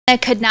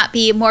could not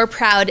be more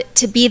proud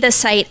to be the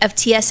site of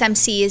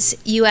TSMC's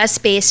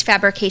US-based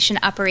fabrication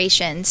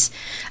operations,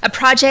 a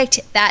project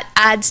that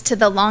adds to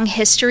the long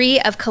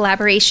history of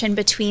collaboration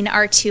between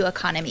our two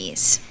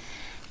economies.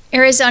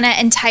 Arizona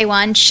and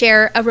Taiwan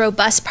share a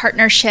robust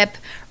partnership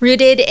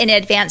rooted in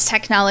advanced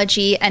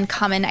technology and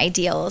common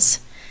ideals.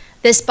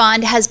 This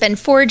bond has been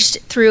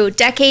forged through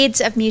decades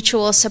of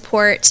mutual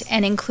support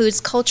and includes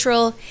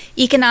cultural,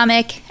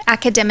 economic,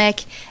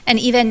 academic, and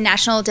even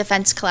national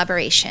defense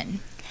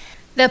collaboration.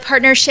 The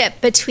partnership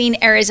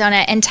between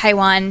Arizona and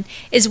Taiwan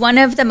is one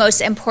of the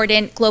most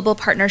important global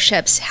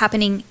partnerships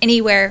happening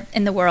anywhere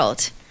in the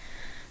world.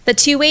 The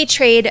two-way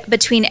trade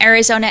between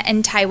Arizona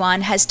and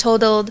Taiwan has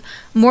totaled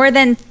more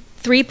than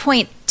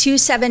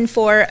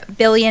 $3.274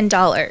 billion.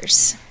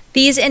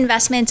 These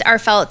investments are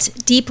felt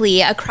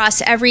deeply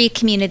across every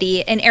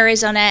community in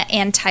Arizona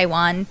and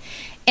Taiwan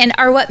and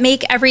are what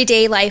make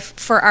everyday life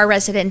for our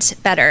residents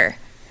better.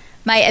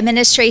 My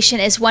administration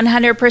is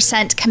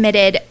 100%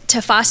 committed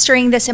to fostering this